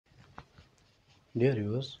Dear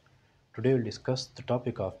viewers, today we'll discuss the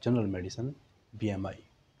topic of general medicine BMI,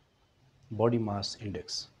 body mass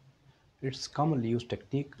index. It's commonly used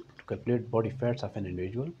technique to calculate body fats of an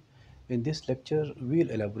individual. In this lecture,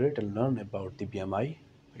 we'll elaborate and learn about the BMI,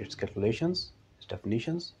 its calculations, its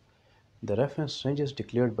definitions, the reference ranges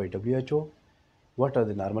declared by WHO, what are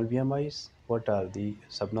the normal BMIs, what are the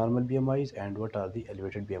subnormal BMIs, and what are the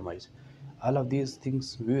elevated BMIs. All of these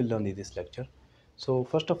things we will learn in this lecture. So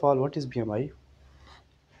first of all, what is BMI?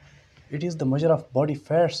 It is the measure of body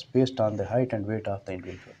fats based on the height and weight of the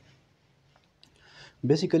individual.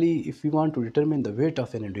 Basically, if we want to determine the weight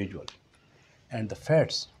of an individual and the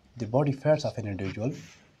fats, the body fats of an individual,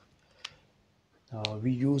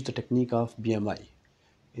 we use the technique of BMI.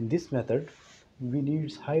 In this method, we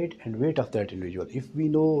need height and weight of that individual. If we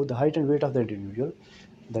know the height and weight of that individual,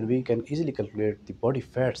 then we can easily calculate the body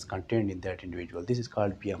fats contained in that individual. This is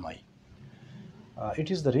called BMI.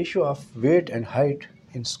 It is the ratio of weight and height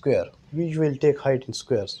in square. We usually take height in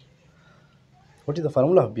squares. What is the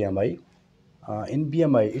formula of BMI? In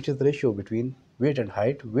BMI, it is the ratio between weight and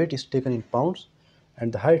height. Weight is taken in pounds,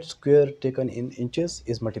 and the height square taken in inches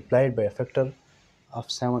is multiplied by a factor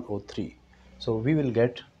of 703. So we will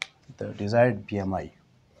get the desired BMI.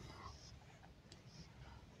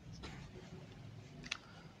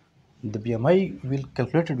 The BMI will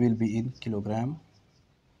calculated will be in kilogram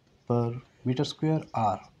per meter square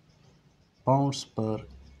or pounds per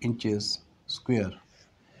inches square,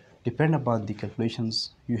 depend upon the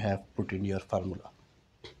calculations you have put in your formula.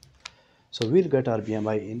 So we'll get our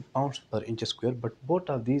BMI in pounds per inch square, but both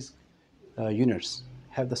of these units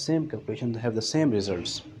have the same calculation, have the same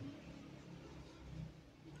results.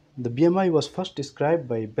 The BMI was first described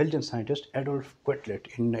by Belgian scientist Adolf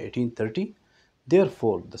Quetelet in 1830.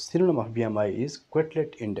 Therefore, the synonym of BMI is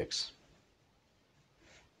Quetelet index.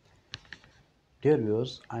 Dear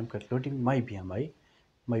viewers, I am calculating my BMI.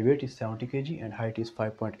 My weight is 70 kg and height is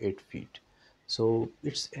 5.8 feet. So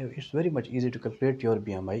it's very much easy to calculate your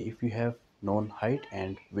BMI if you have known height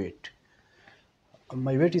and weight.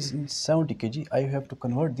 My weight is in 70 kg. I have to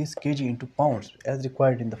convert this kg into pounds as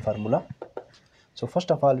required in the formula. So first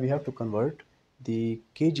of all, we have to convert the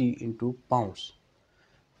kg into pounds.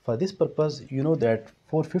 For this purpose, you know that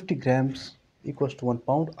 450 grams equals to 1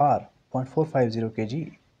 pound or 0.450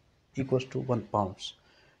 kg equals to 1 pounds.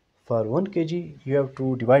 For 1 kg, you have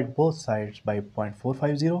to divide both sides by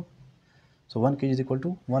 0.450. So 1 kg is equal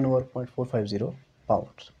to 1 over 0.450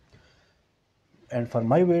 pounds. And for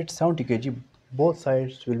my weight 70 kg, both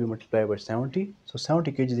sides will be multiplied by 70. So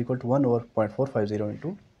 70 kg is equal to 1 over 0.450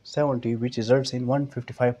 into 70, which results in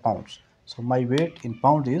 155 pounds. So my weight in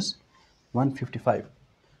pounds is 155,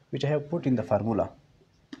 which I have put in the formula.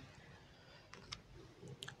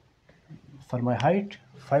 For my height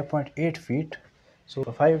 5.8 feet, so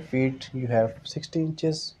 5 feet you have 60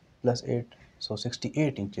 inches plus 8, so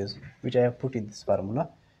 68 inches, which I have put in this formula.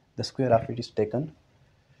 The square of it is taken.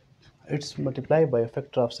 It's multiplied by a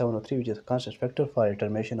factor of 703, which is a constant factor for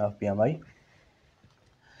determination of BMI.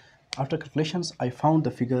 After calculations, I found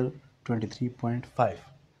the figure 23.5.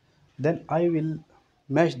 Then I will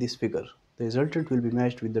match this figure. The resultant will be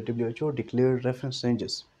matched with the WHO declared reference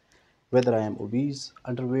ranges, whether I am obese,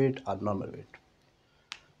 underweight, or normal weight.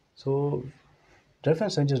 So,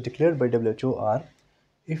 reference ranges declared by WHO are: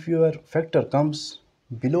 if your factor comes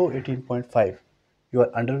below 18.5, you are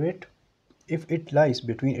underweight. If it lies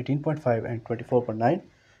between 18.5 and 24.9,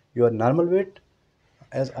 you are normal weight,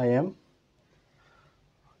 as I am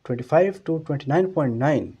 25 to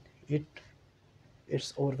 29.9,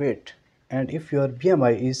 it's overweight. And if your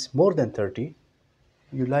BMI is more than 30,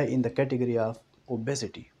 you lie in the category of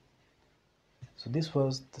obesity. So this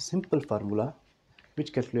was the simple formula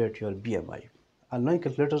which calculates your BMI. Online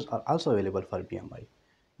calculators are also available for BMI.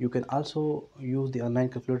 You can also use the online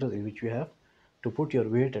calculators in which you have to put your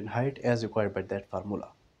weight and height as required by that formula.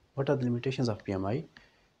 What are the limitations of BMI?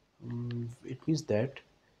 It means that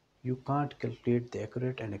you can't calculate the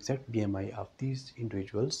accurate and exact BMI of these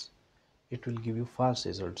individuals. It will give you false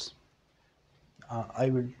results. Uh, I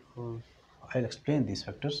will uh, I'll explain these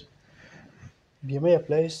factors. BMI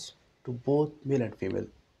applies to both male and female,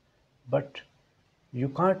 but you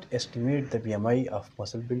can't estimate the BMI of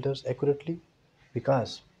muscle builders accurately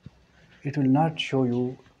because it will not show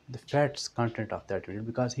you the fats content of that individual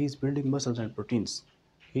because he is building muscles and proteins.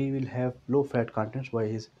 He will have low fat contents while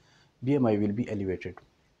his BMI will be elevated.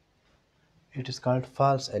 It is called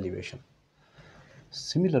false elevation.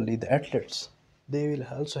 Similarly, the athletes, they will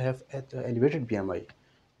also have elevated BMI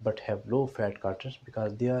but have low fat contents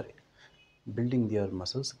because they are building their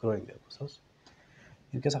muscles, growing their muscles.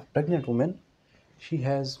 In case of pregnant women, she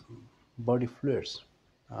has body fluids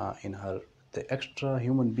in her the extra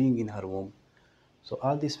human being in her womb. So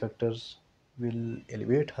all these factors will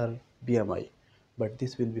elevate her BMI, but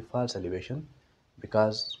this will be false elevation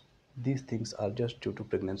because these things are just due to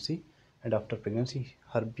pregnancy, and after pregnancy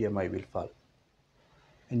her BMI will fall.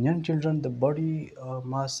 In young children, the body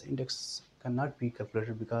mass index cannot be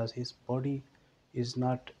calculated because his body is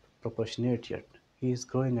not proportionate yet. He is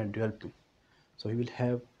growing and developing. So he will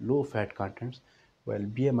have low fat contents while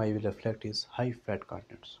BMI will reflect his high fat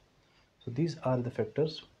contents. So these are the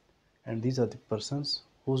factors and these are the persons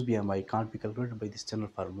whose BMI can't be calculated by this general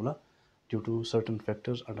formula due to certain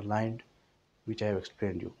factors underlined which I have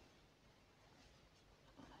explained you.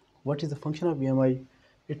 What is the function of BMI?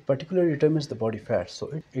 It particularly determines the body fat.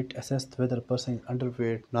 So it assesses whether a person is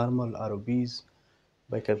underweight, normal, or obese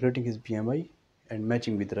by calculating his BMI and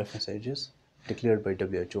matching with the reference ages declared by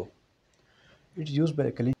WHO. It's used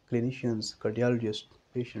by clinicians, cardiologists,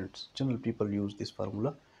 patients, general people use this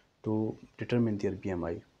formula to determine their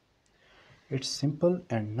BMI. It's simple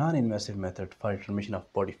and non-invasive method for determination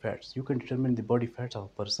of body fats. You can determine the body fats of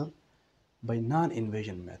a person by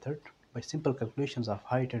non-invasion method by simple calculations of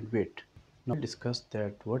height and weight. Now we'll discuss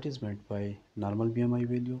that what is meant by normal BMI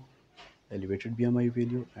value, elevated BMI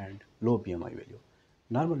value and low BMI value.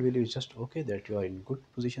 Normal value is just okay that you are in good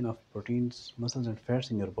position of proteins, muscles and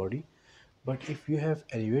fats in your body. But if you have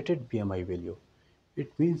elevated BMI value,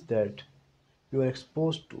 it means that you are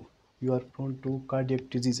exposed to, you are prone to cardiac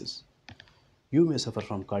diseases. You may suffer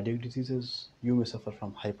from cardiac diseases, you may suffer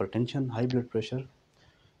from hypertension, high blood pressure,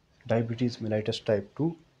 diabetes mellitus type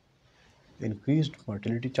 2, increased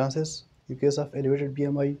mortality chances in case of elevated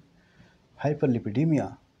BMI,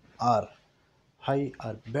 hyperlipidemia, or high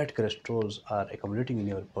or bad cholesterols are accumulating in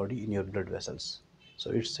your body in your blood vessels.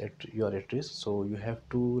 So you are at risk. So you have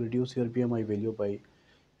to reduce your BMI value by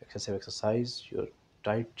excessive exercise, your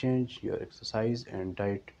diet change, your exercise and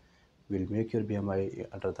diet will make your BMI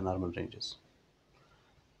under the normal ranges.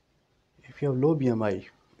 If you have low BMI,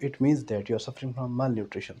 it means that you are suffering from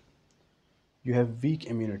malnutrition. You have weak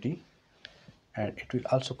immunity and it will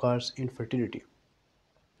also cause infertility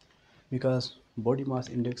because body mass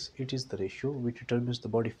index it is the ratio which determines the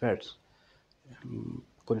body fats,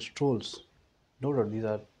 cholesterols. No doubt these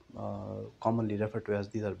are commonly referred to as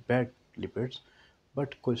these are bad lipids,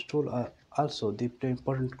 but cholesterol are also they play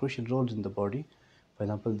important crucial roles in the body. For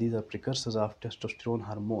example, these are precursors of testosterone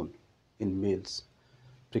hormone in males,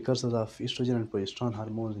 precursors of estrogen and progesterone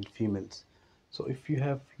hormones in females. So if you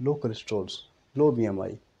have low cholesterols, low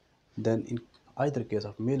BMI, then in either case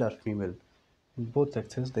of male or female, in both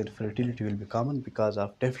sexes, their fertility will be common because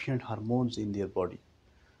of deficient hormones in their body.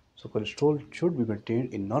 So cholesterol should be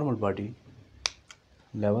maintained in normal body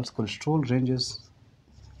levels. Cholesterol ranges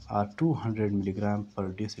are 200 milligram per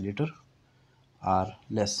deciliter or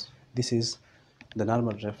less. This is the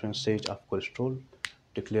normal reference stage of cholesterol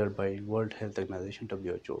declared by World Health Organization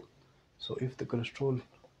WHO. So if the cholesterol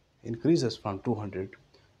increases from 200,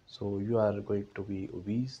 so you are going to be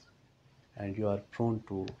obese and you are prone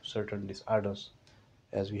to certain disorders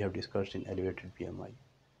as we have discussed in elevated BMI.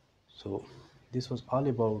 So this was all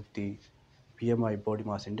about the BMI body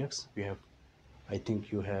mass index. I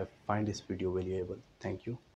think you have find this video valuable. Thank you.